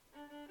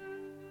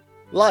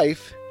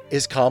Life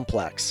is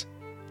complex.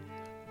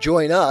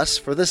 Join us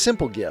for the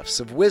simple gifts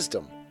of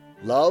wisdom,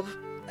 love,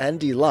 and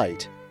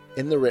delight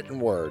in the written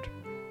word.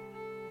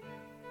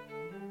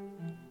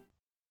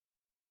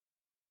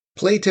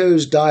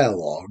 Plato's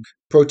Dialogue,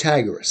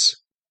 Protagoras.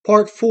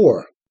 Part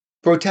 4.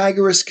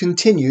 Protagoras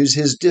continues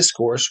his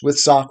discourse with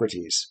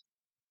Socrates.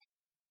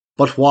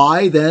 But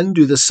why, then,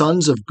 do the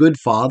sons of good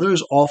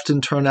fathers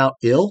often turn out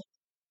ill?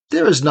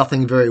 There is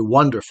nothing very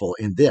wonderful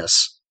in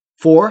this,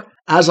 for,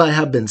 as I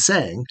have been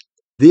saying,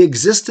 the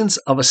existence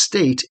of a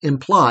state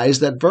implies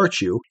that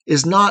virtue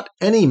is not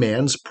any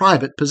man's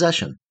private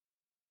possession.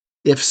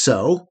 If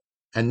so,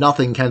 and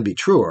nothing can be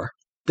truer,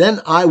 then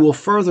I will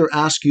further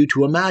ask you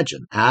to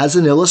imagine, as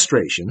an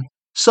illustration,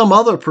 some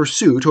other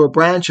pursuit or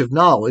branch of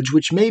knowledge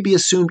which may be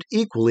assumed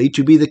equally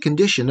to be the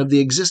condition of the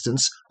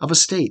existence of a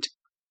state.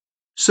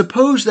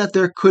 Suppose that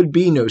there could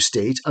be no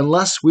state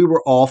unless we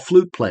were all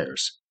flute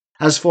players,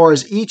 as far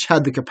as each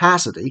had the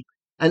capacity,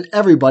 and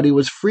everybody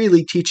was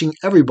freely teaching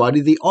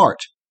everybody the art,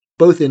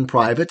 both in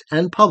private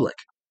and public,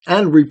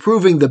 and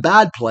reproving the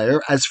bad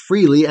player as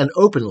freely and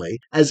openly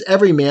as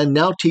every man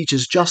now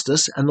teaches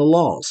justice and the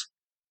laws,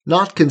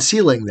 not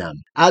concealing them,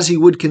 as he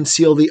would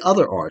conceal the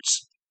other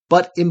arts,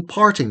 but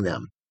imparting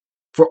them,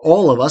 for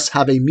all of us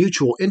have a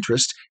mutual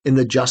interest in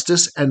the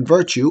justice and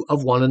virtue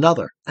of one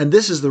another, and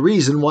this is the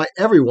reason why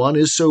everyone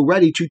is so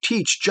ready to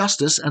teach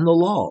justice and the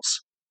laws.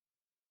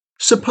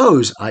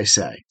 Suppose, I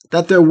say,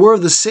 that there were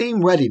the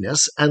same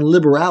readiness and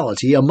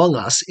liberality among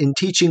us in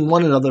teaching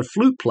one another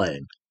flute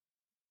playing.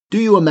 Do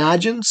you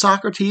imagine,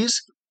 Socrates,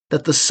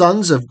 that the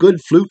sons of good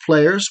flute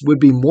players would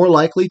be more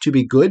likely to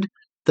be good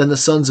than the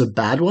sons of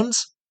bad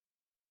ones?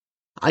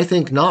 I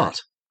think not.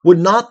 Would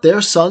not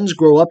their sons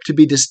grow up to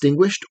be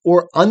distinguished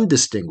or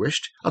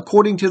undistinguished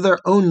according to their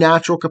own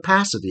natural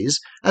capacities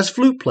as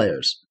flute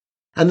players?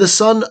 And the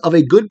son of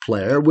a good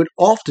player would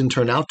often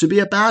turn out to be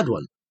a bad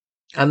one,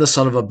 and the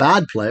son of a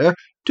bad player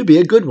to be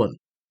a good one.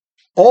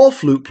 All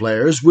flute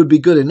players would be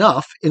good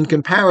enough in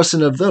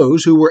comparison of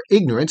those who were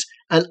ignorant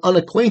and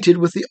unacquainted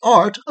with the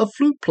art of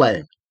flute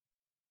playing.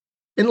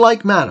 In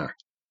like manner,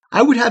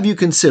 I would have you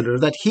consider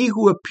that he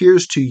who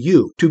appears to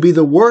you to be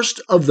the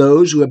worst of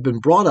those who have been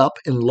brought up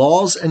in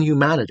laws and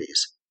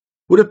humanities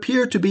would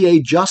appear to be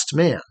a just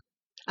man,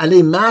 and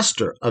a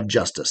master of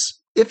justice,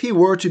 if he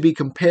were to be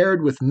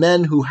compared with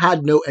men who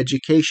had no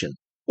education,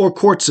 or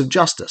courts of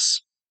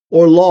justice,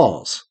 or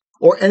laws,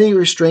 or any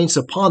restraints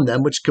upon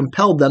them which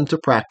compelled them to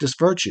practice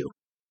virtue.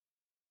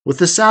 With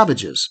the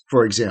savages,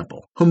 for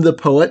example, whom the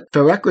poet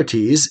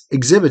Socrates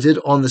exhibited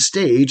on the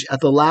stage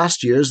at the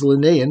last year's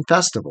Linnaean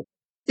festival.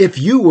 If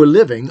you were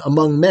living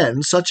among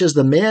men such as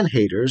the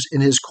man-haters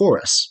in his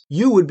chorus,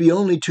 you would be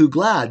only too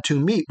glad to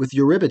meet with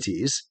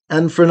Euripides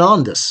and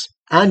Fernandus,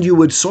 and you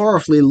would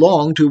sorrowfully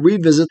long to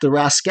revisit the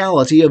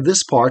rascality of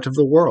this part of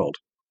the world.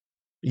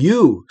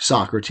 You,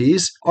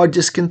 Socrates, are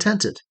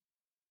discontented.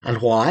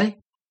 And why?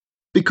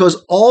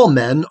 Because all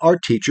men are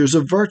teachers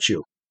of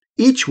virtue,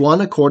 each one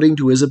according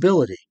to his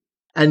ability.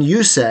 And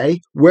you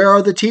say, where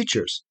are the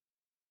teachers?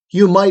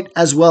 You might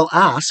as well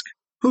ask,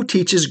 who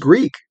teaches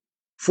Greek?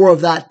 For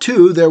of that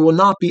too there will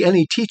not be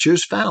any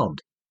teachers found.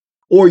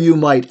 Or you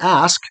might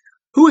ask,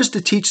 who is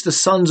to teach the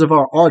sons of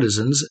our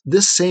artisans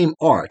this same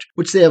art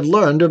which they have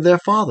learned of their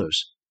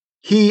fathers?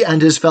 He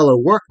and his fellow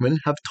workmen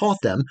have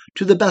taught them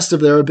to the best of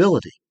their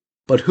ability,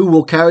 but who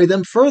will carry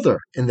them further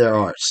in their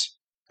arts?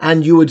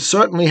 And you would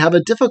certainly have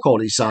a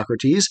difficulty,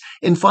 Socrates,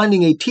 in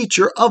finding a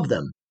teacher of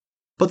them.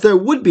 But there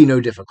would be no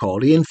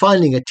difficulty in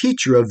finding a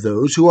teacher of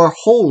those who are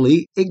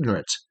wholly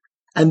ignorant.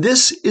 And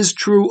this is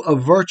true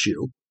of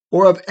virtue,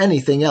 or of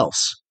anything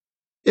else.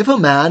 If a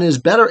man is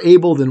better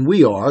able than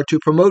we are to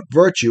promote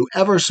virtue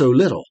ever so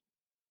little,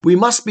 we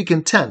must be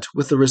content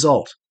with the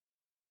result.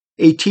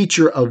 A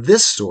teacher of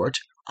this sort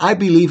I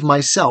believe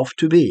myself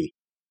to be,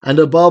 and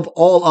above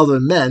all other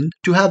men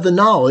to have the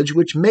knowledge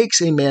which makes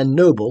a man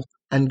noble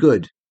and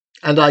good.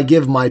 And I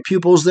give my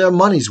pupils their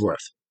money's worth,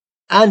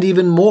 and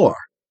even more,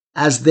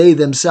 as they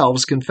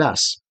themselves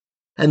confess.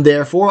 And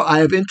therefore I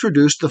have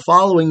introduced the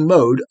following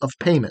mode of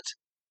payment.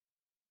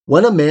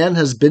 When a man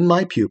has been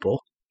my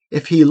pupil,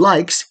 if he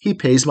likes, he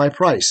pays my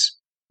price,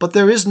 but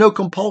there is no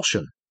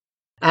compulsion.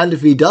 And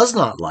if he does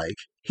not like,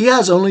 he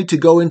has only to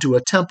go into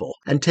a temple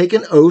and take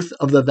an oath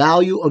of the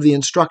value of the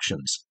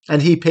instructions,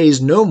 and he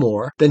pays no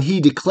more than he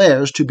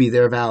declares to be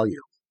their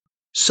value.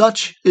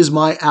 Such is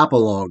my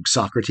apologue,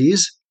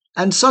 Socrates,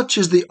 and such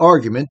is the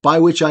argument by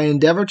which I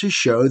endeavor to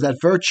show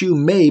that virtue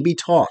may be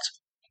taught,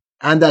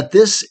 and that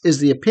this is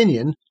the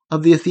opinion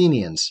of the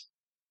Athenians.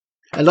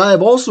 And I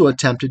have also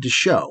attempted to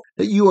show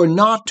that you are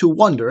not to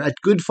wonder at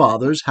good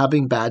fathers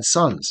having bad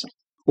sons,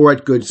 or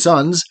at good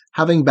sons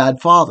having bad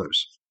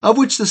fathers, of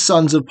which the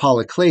sons of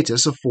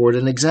Polycletus afford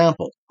an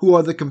example, who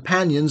are the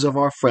companions of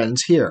our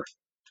friends here,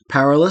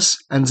 Paralus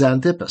and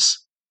Xanthippus,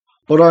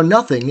 but are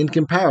nothing in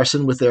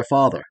comparison with their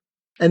father.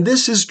 And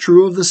this is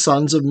true of the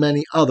sons of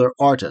many other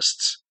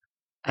artists.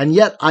 And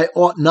yet I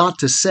ought not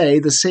to say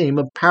the same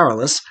of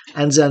Paralus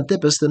and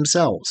Xanthippus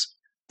themselves,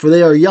 for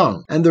they are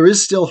young, and there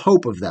is still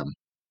hope of them.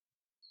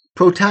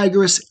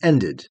 Protagoras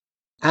ended,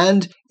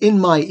 and in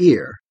my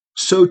ear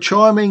so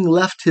charming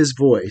left his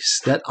voice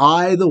that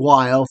I the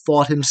while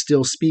thought him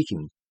still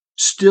speaking,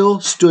 still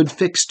stood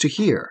fixed to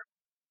hear.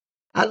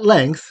 At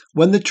length,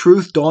 when the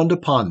truth dawned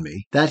upon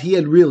me that he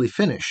had really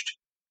finished,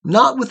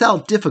 not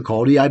without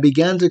difficulty I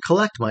began to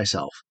collect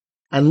myself,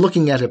 and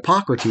looking at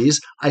Hippocrates,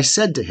 I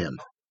said to him,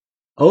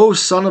 O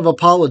son of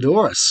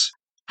Apollodorus,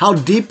 how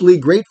deeply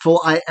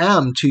grateful I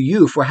am to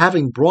you for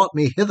having brought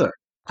me hither.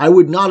 I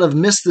would not have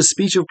missed the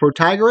speech of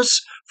Protagoras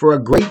for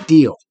a great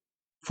deal,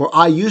 for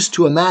I used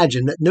to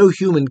imagine that no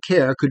human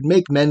care could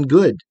make men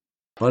good,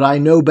 but I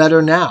know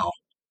better now.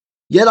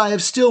 Yet I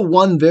have still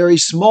one very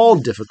small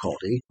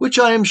difficulty, which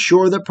I am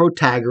sure that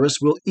Protagoras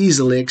will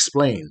easily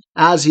explain,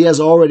 as he has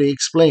already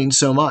explained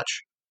so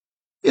much.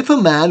 If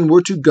a man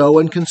were to go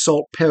and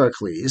consult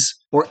Pericles,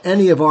 or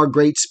any of our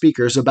great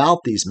speakers about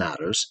these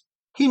matters,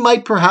 he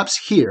might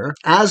perhaps hear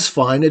as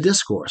fine a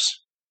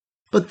discourse.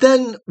 But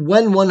then,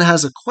 when one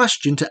has a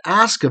question to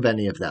ask of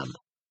any of them,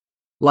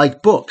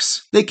 like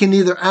books, they can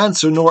neither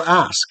answer nor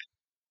ask.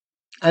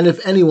 And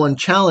if anyone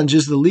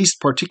challenges the least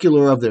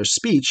particular of their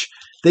speech,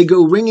 they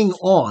go ringing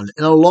on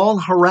in a long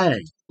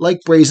harangue, like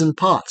brazen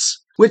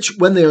pots, which,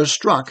 when they are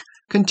struck,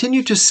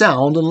 continue to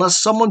sound unless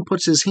someone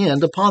puts his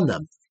hand upon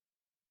them.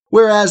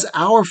 Whereas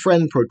our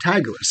friend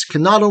Protagoras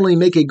can not only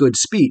make a good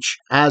speech,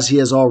 as he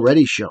has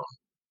already shown,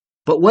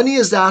 but when he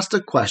is asked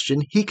a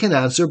question, he can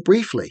answer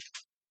briefly.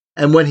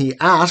 And when he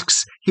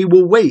asks, he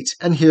will wait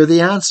and hear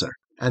the answer.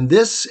 And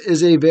this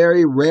is a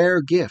very rare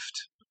gift.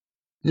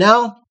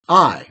 Now,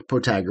 I,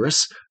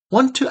 Protagoras,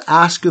 want to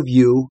ask of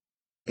you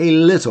a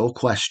little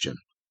question,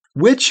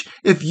 which,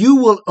 if you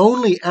will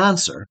only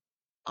answer,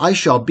 I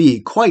shall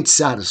be quite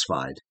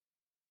satisfied.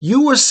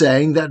 You were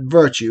saying that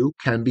virtue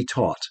can be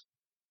taught.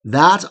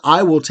 That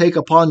I will take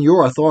upon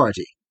your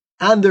authority,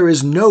 and there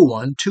is no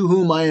one to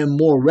whom I am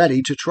more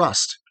ready to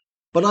trust.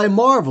 But I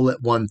marvel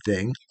at one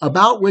thing,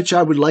 about which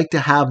I would like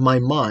to have my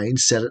mind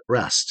set at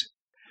rest.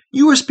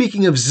 You were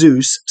speaking of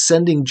Zeus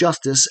sending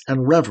justice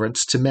and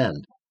reverence to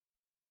men.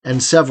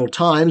 And several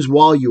times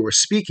while you were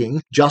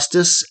speaking,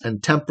 justice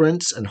and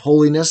temperance and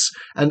holiness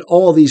and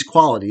all these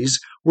qualities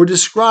were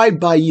described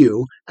by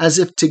you as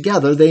if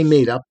together they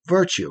made up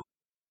virtue.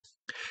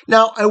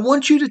 Now, I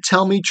want you to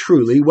tell me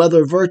truly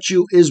whether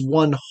virtue is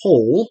one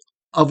whole,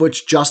 of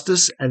which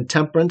justice and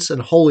temperance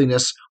and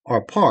holiness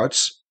are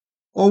parts,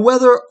 or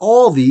whether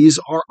all these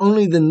are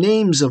only the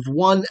names of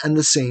one and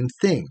the same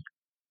thing.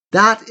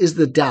 That is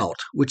the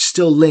doubt which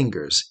still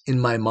lingers in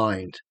my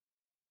mind.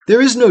 There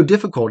is no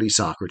difficulty,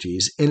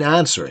 Socrates, in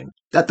answering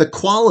that the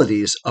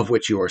qualities of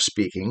which you are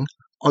speaking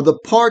are the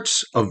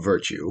parts of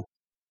virtue,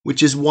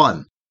 which is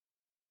one.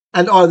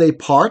 And are they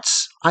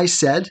parts, I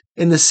said,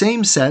 in the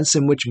same sense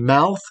in which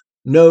mouth,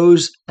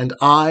 nose, and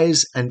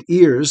eyes and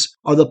ears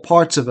are the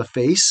parts of a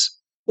face?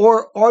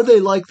 Or are they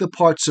like the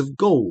parts of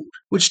gold,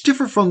 which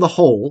differ from the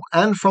whole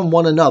and from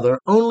one another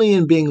only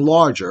in being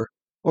larger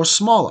or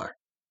smaller?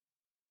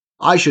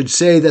 I should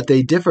say that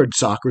they differed,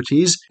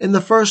 Socrates, in the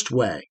first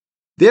way.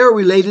 They are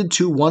related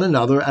to one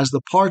another as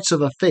the parts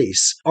of a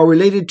face are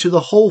related to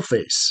the whole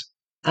face.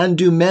 And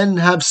do men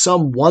have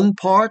some one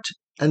part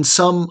and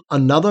some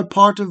another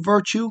part of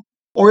virtue?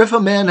 Or if a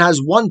man has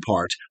one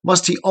part,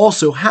 must he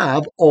also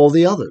have all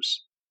the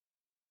others?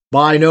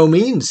 By no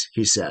means,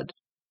 he said,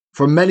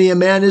 for many a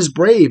man is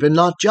brave and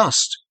not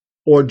just,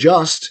 or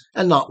just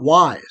and not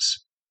wise.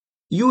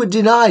 You would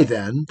deny,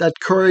 then, that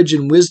courage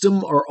and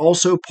wisdom are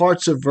also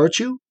parts of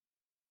virtue?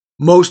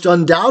 Most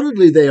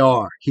undoubtedly they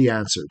are, he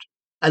answered,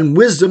 and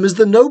wisdom is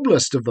the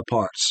noblest of the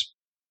parts.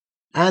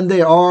 And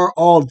they are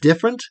all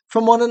different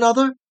from one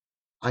another?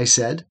 I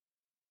said.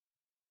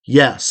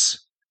 Yes.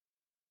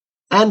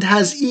 And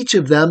has each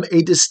of them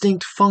a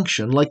distinct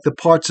function like the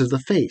parts of the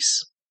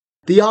face?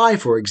 The eye,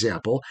 for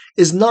example,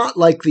 is not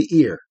like the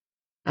ear,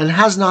 and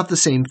has not the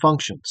same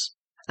functions,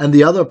 and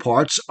the other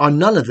parts are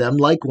none of them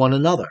like one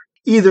another,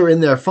 either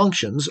in their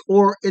functions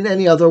or in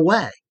any other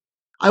way.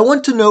 I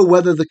want to know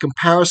whether the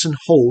comparison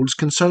holds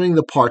concerning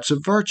the parts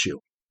of virtue.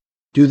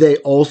 Do they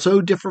also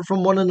differ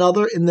from one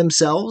another in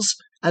themselves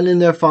and in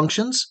their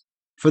functions?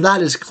 For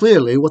that is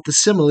clearly what the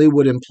simile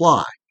would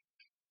imply.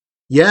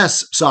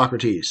 Yes,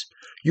 Socrates,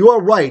 you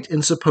are right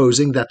in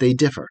supposing that they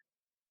differ.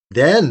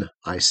 Then,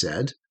 I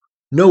said,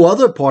 no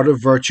other part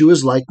of virtue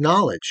is like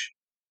knowledge,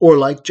 or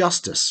like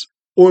justice,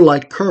 or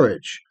like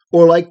courage,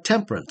 or like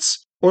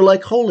temperance, or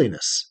like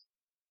holiness.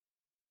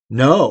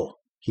 No,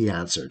 he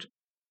answered.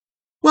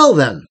 Well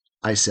then,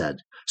 I said,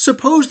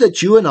 suppose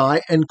that you and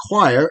I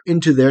inquire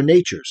into their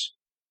natures.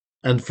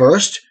 And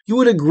first, you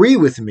would agree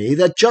with me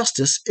that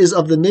justice is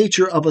of the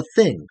nature of a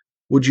thing,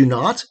 would you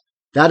not?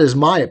 That is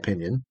my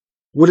opinion.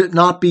 Would it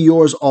not be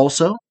yours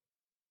also?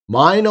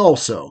 Mine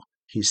also,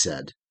 he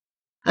said.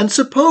 And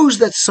suppose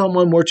that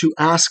someone were to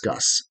ask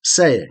us,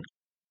 saying,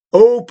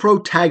 O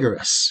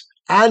Protagoras,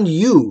 and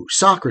you,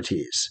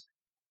 Socrates,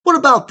 what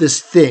about this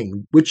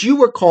thing which you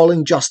were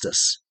calling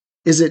justice?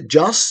 Is it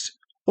just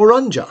or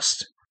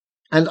unjust?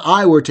 And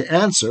I were to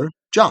answer,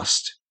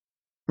 just.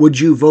 Would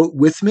you vote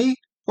with me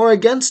or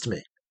against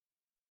me?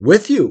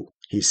 With you,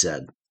 he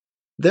said.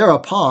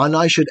 Thereupon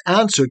I should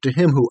answer to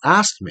him who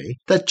asked me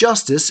that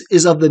justice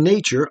is of the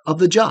nature of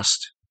the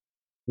just.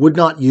 Would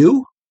not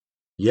you?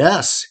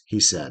 Yes,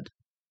 he said.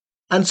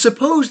 And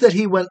suppose that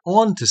he went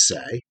on to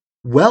say,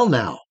 well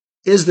now,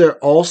 is there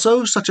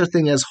also such a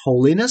thing as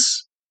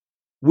holiness?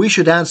 We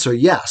should answer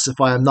yes, if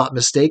I am not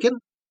mistaken.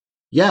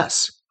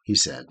 Yes, he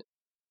said.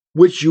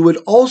 Which you would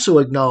also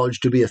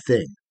acknowledge to be a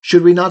thing,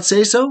 should we not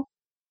say so?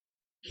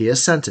 He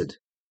assented.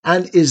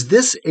 And is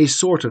this a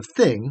sort of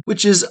thing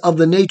which is of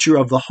the nature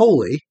of the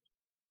holy,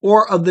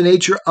 or of the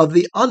nature of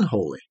the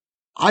unholy?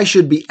 I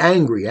should be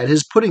angry at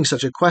his putting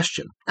such a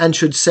question, and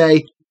should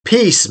say,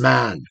 peace,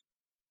 man!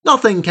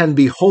 Nothing can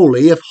be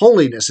holy if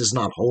holiness is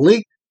not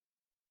holy.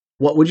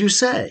 What would you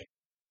say?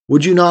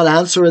 Would you not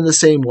answer in the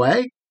same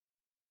way?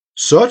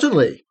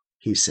 Certainly,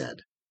 he said.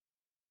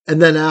 And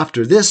then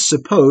after this,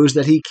 suppose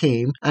that he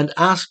came and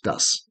asked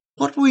us,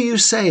 what were you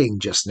saying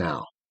just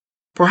now?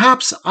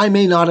 Perhaps I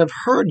may not have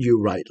heard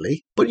you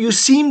rightly, but you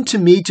seemed to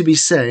me to be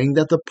saying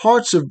that the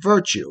parts of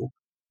virtue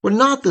were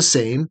not the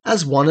same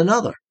as one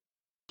another.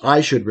 I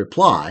should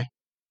reply,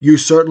 you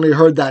certainly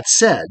heard that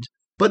said,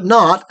 but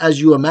not, as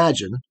you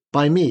imagine,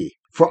 by me,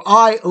 for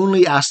I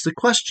only asked the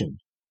question.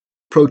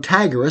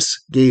 Protagoras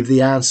gave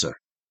the answer.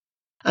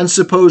 And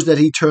suppose that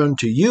he turned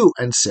to you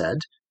and said,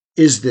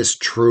 is this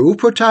true,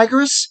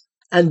 Protagoras?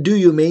 And do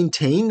you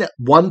maintain that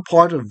one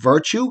part of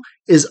virtue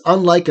is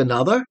unlike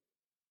another?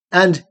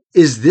 And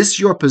is this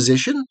your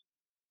position?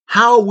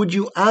 How would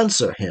you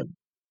answer him?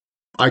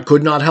 I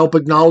could not help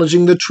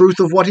acknowledging the truth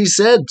of what he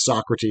said,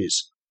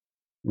 Socrates.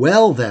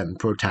 Well then,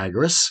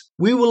 Protagoras,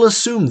 we will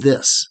assume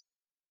this.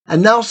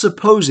 And now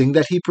supposing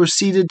that he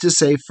proceeded to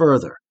say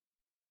further,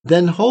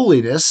 then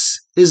holiness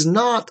is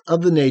not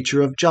of the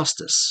nature of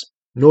justice,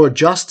 nor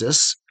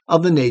justice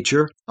of the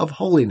nature of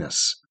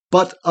holiness,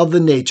 but of the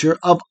nature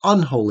of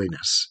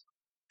unholiness.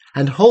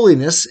 And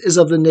holiness is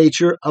of the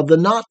nature of the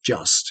not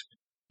just,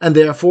 and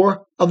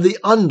therefore of the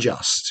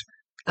unjust,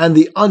 and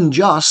the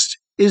unjust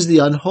is the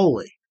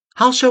unholy.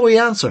 How shall we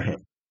answer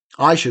him?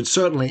 I should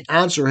certainly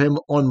answer him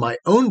on my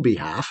own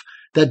behalf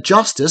that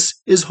justice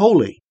is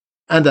holy,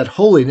 and that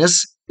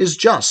holiness is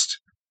just.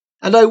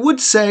 And I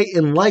would say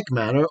in like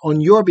manner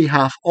on your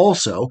behalf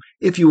also,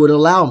 if you would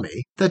allow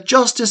me, that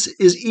justice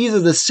is either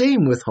the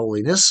same with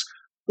holiness,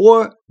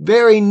 or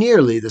very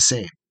nearly the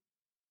same.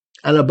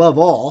 And above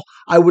all,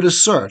 I would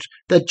assert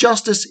that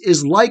justice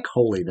is like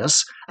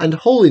holiness, and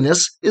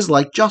holiness is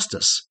like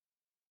justice.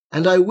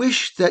 And I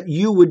wish that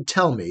you would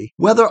tell me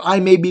whether I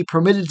may be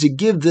permitted to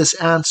give this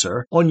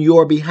answer on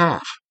your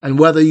behalf, and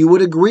whether you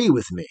would agree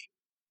with me.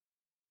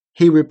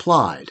 He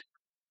replied,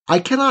 I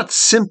cannot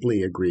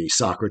simply agree,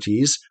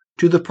 Socrates,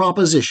 to the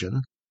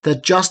proposition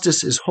that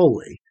justice is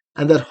holy,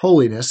 and that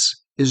holiness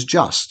is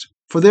just,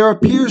 for there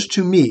appears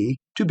to me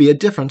to be a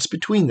difference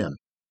between them.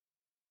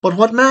 But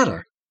what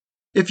matter?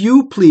 If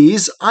you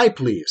please, I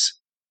please,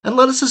 and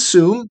let us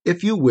assume,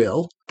 if you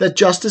will, that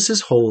justice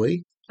is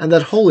holy, and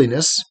that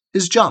holiness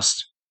is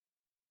just.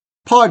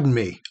 Pardon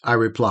me, I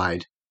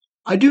replied.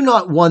 I do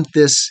not want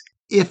this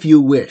if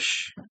you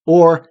wish,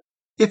 or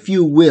if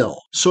you will,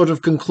 sort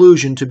of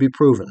conclusion to be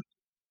proven,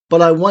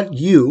 but I want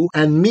you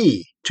and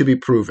me to be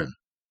proven.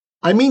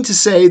 I mean to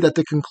say that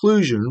the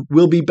conclusion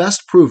will be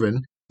best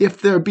proven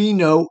if there be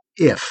no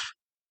if.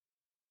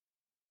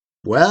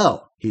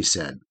 Well, he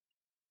said,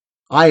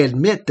 I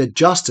admit that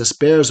justice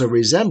bears a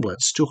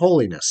resemblance to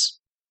holiness,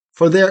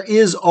 for there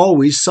is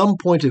always some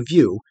point of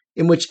view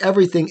in which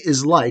everything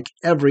is like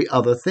every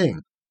other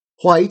thing.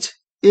 White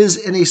is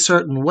in a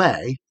certain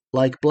way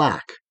like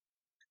black,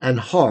 and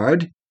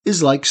hard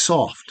is like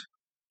soft,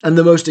 and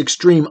the most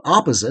extreme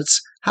opposites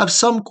have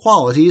some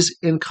qualities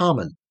in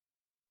common.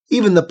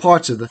 Even the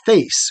parts of the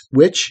face,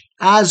 which,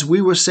 as we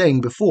were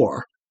saying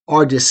before,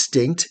 are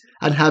distinct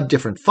and have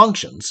different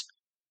functions,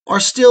 are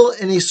still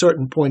in a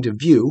certain point of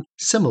view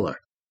similar,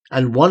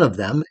 and one of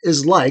them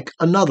is like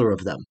another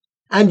of them.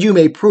 And you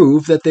may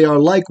prove that they are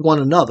like one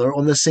another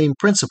on the same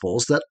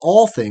principles that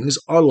all things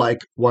are like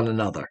one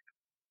another.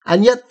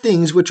 And yet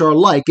things which are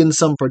like in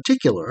some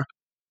particular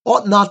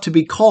ought not to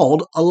be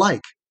called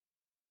alike,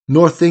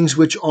 nor things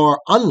which are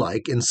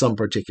unlike in some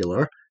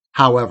particular,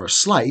 however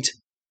slight,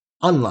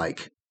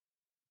 unlike.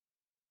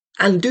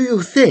 And do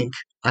you think,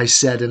 I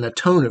said in a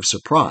tone of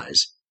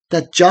surprise,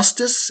 that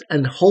justice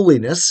and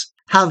holiness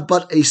have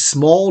but a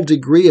small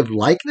degree of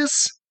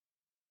likeness?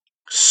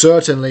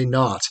 Certainly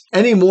not,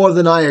 any more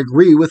than I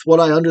agree with what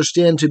I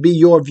understand to be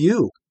your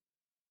view.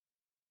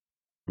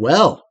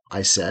 Well,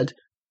 I said,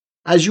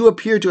 as you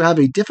appear to have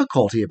a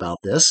difficulty about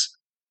this,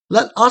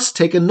 let us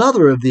take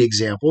another of the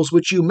examples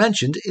which you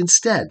mentioned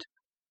instead.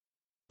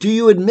 Do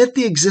you admit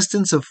the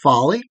existence of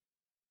folly?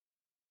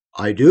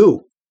 I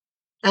do.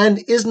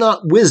 And is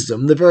not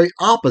wisdom the very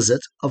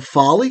opposite of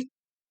folly?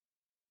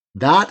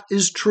 That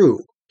is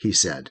true, he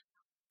said.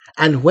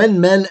 And when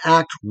men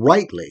act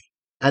rightly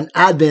and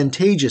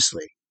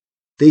advantageously,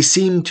 they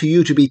seem to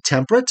you to be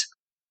temperate?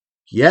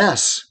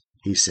 Yes,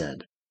 he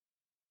said.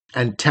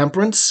 And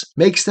temperance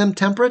makes them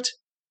temperate?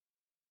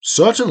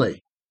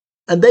 Certainly.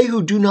 And they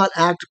who do not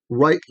act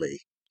rightly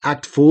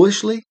act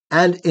foolishly,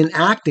 and in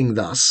acting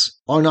thus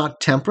are not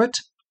temperate?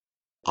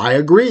 I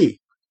agree,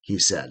 he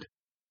said.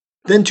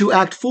 Then to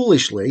act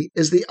foolishly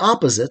is the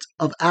opposite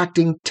of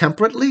acting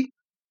temperately?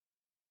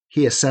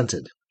 He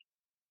assented.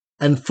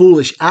 And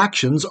foolish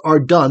actions are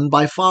done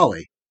by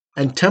folly,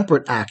 and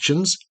temperate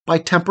actions by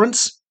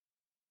temperance?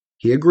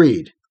 He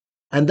agreed.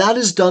 And that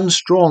is done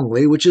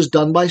strongly which is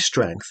done by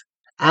strength,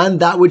 and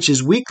that which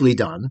is weakly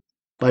done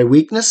by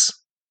weakness?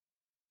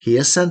 He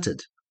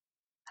assented.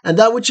 And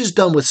that which is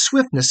done with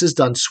swiftness is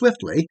done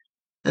swiftly,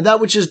 and that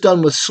which is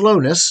done with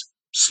slowness,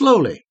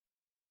 slowly.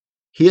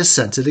 He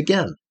assented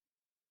again.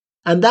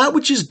 And that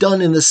which is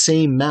done in the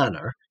same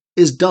manner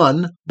is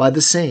done by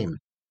the same,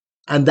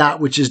 and that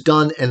which is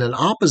done in an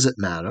opposite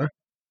manner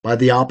by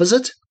the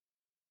opposite?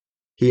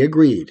 He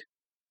agreed.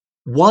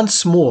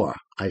 Once more,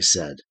 I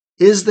said,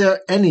 is there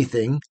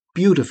anything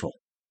beautiful?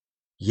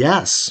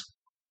 Yes.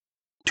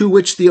 To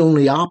which the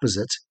only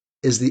opposite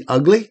is the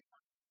ugly?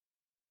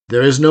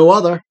 There is no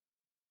other.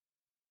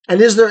 And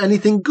is there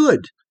anything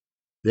good?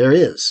 There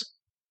is.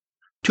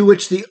 To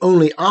which the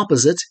only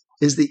opposite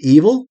is the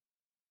evil?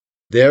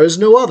 There is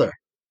no other.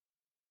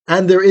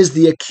 And there is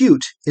the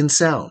acute in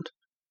sound.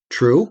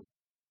 True.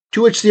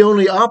 To which the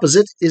only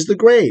opposite is the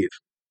grave.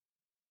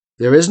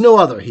 There is no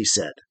other, he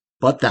said,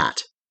 but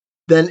that.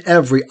 Then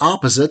every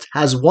opposite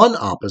has one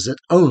opposite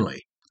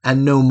only,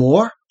 and no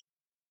more?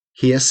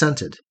 He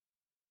assented.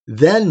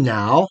 Then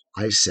now,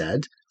 I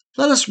said,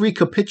 let us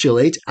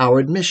recapitulate our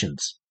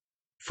admissions.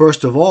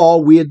 First of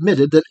all, we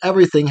admitted that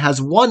everything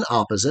has one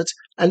opposite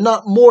and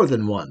not more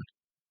than one.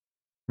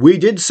 We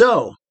did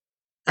so.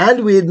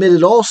 And we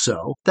admitted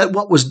also that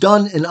what was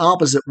done in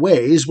opposite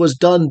ways was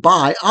done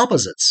by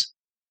opposites.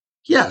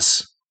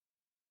 Yes.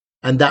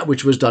 And that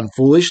which was done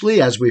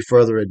foolishly, as we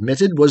further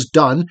admitted, was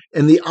done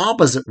in the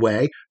opposite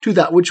way to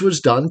that which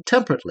was done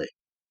temperately.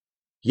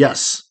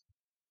 Yes.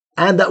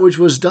 And that which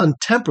was done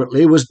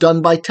temperately was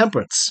done by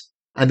temperance,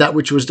 and that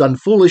which was done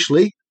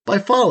foolishly by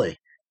folly.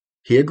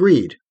 He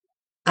agreed.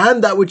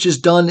 And that which is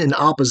done in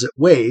opposite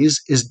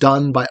ways is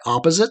done by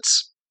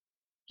opposites?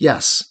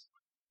 Yes.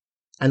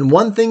 And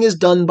one thing is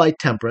done by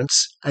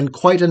temperance, and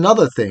quite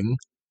another thing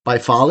by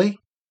folly?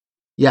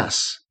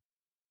 Yes.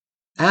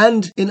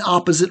 And in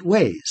opposite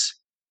ways?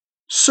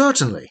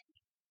 Certainly.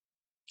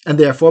 And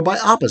therefore by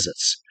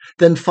opposites.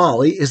 Then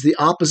folly is the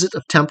opposite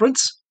of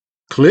temperance?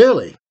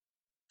 Clearly.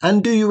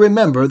 And do you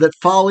remember that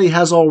folly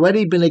has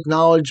already been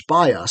acknowledged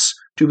by us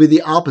to be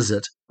the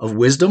opposite of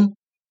wisdom?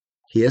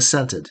 He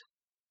assented.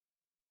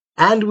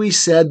 And we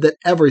said that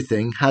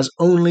everything has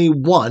only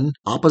one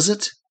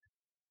opposite?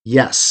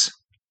 Yes.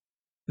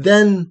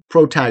 Then,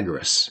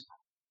 Protagoras,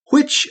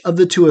 which of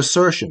the two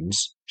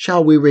assertions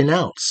shall we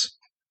renounce?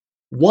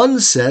 One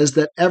says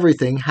that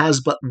everything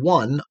has but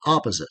one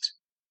opposite.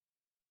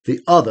 The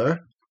other,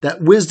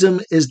 that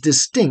wisdom is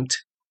distinct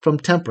from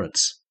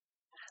temperance,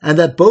 and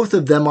that both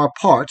of them are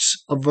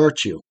parts of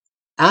virtue,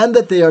 and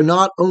that they are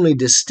not only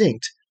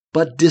distinct,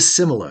 but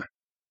dissimilar,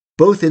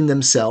 both in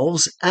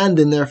themselves and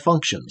in their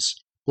functions,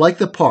 like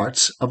the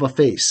parts of a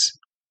face.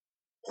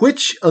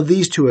 Which of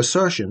these two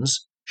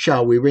assertions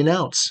shall we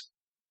renounce?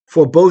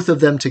 For both of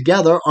them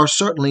together are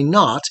certainly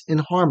not in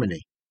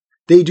harmony.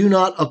 They do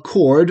not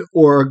accord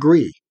or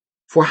agree.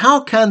 For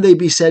how can they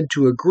be said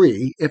to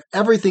agree if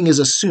everything is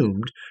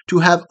assumed to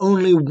have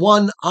only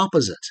one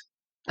opposite,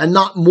 and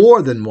not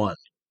more than one?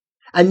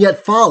 And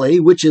yet folly,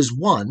 which is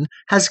one,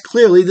 has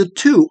clearly the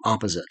two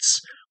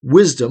opposites,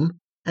 wisdom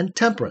and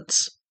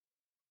temperance.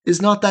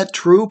 Is not that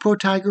true,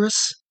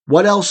 Protagoras?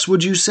 What else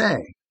would you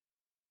say?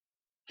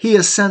 He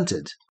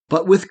assented,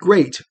 but with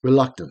great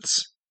reluctance.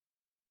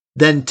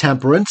 Then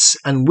temperance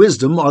and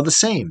wisdom are the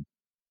same,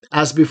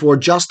 as before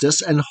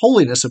justice and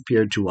holiness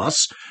appeared to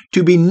us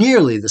to be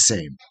nearly the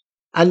same.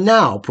 And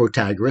now,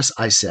 Protagoras,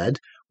 I said,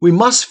 we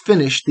must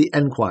finish the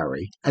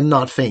enquiry, and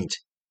not faint.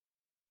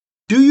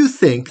 Do you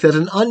think that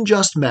an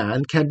unjust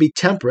man can be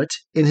temperate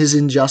in his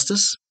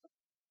injustice?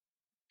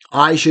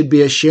 I should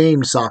be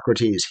ashamed,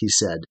 Socrates, he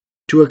said,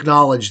 to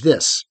acknowledge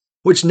this,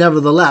 which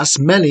nevertheless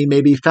many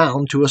may be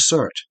found to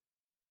assert.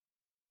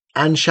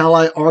 And shall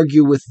I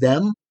argue with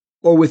them,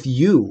 or with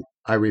you?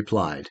 I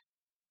replied.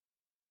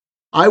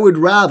 I would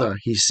rather,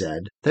 he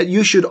said, that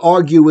you should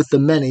argue with the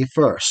many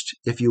first,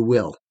 if you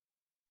will.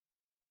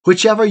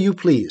 Whichever you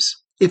please,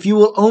 if you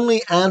will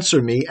only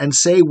answer me and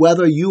say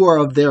whether you are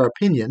of their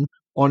opinion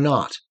or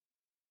not.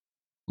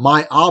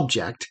 My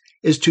object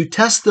is to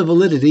test the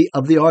validity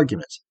of the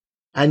argument,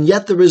 and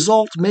yet the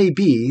result may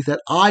be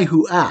that I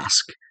who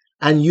ask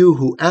and you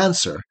who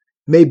answer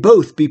may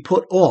both be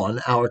put on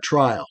our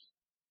trial.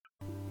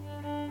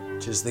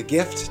 'Tis the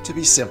gift to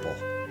be simple.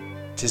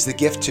 'Tis the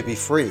gift to be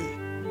free.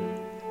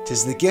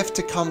 'Tis the gift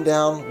to come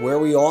down where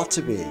we ought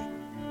to be.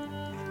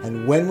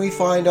 And when we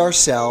find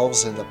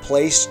ourselves in the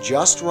place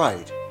just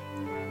right,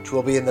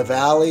 'twill be in the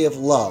valley of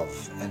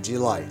love and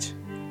delight.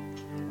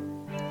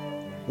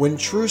 When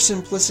true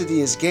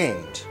simplicity is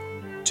gained,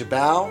 to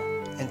bow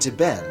and to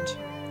bend,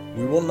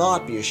 we will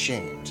not be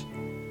ashamed.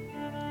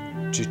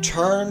 To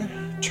turn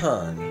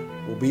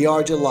will be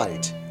our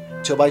delight,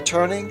 till by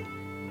turning,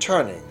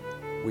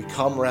 we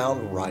come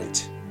round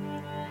right.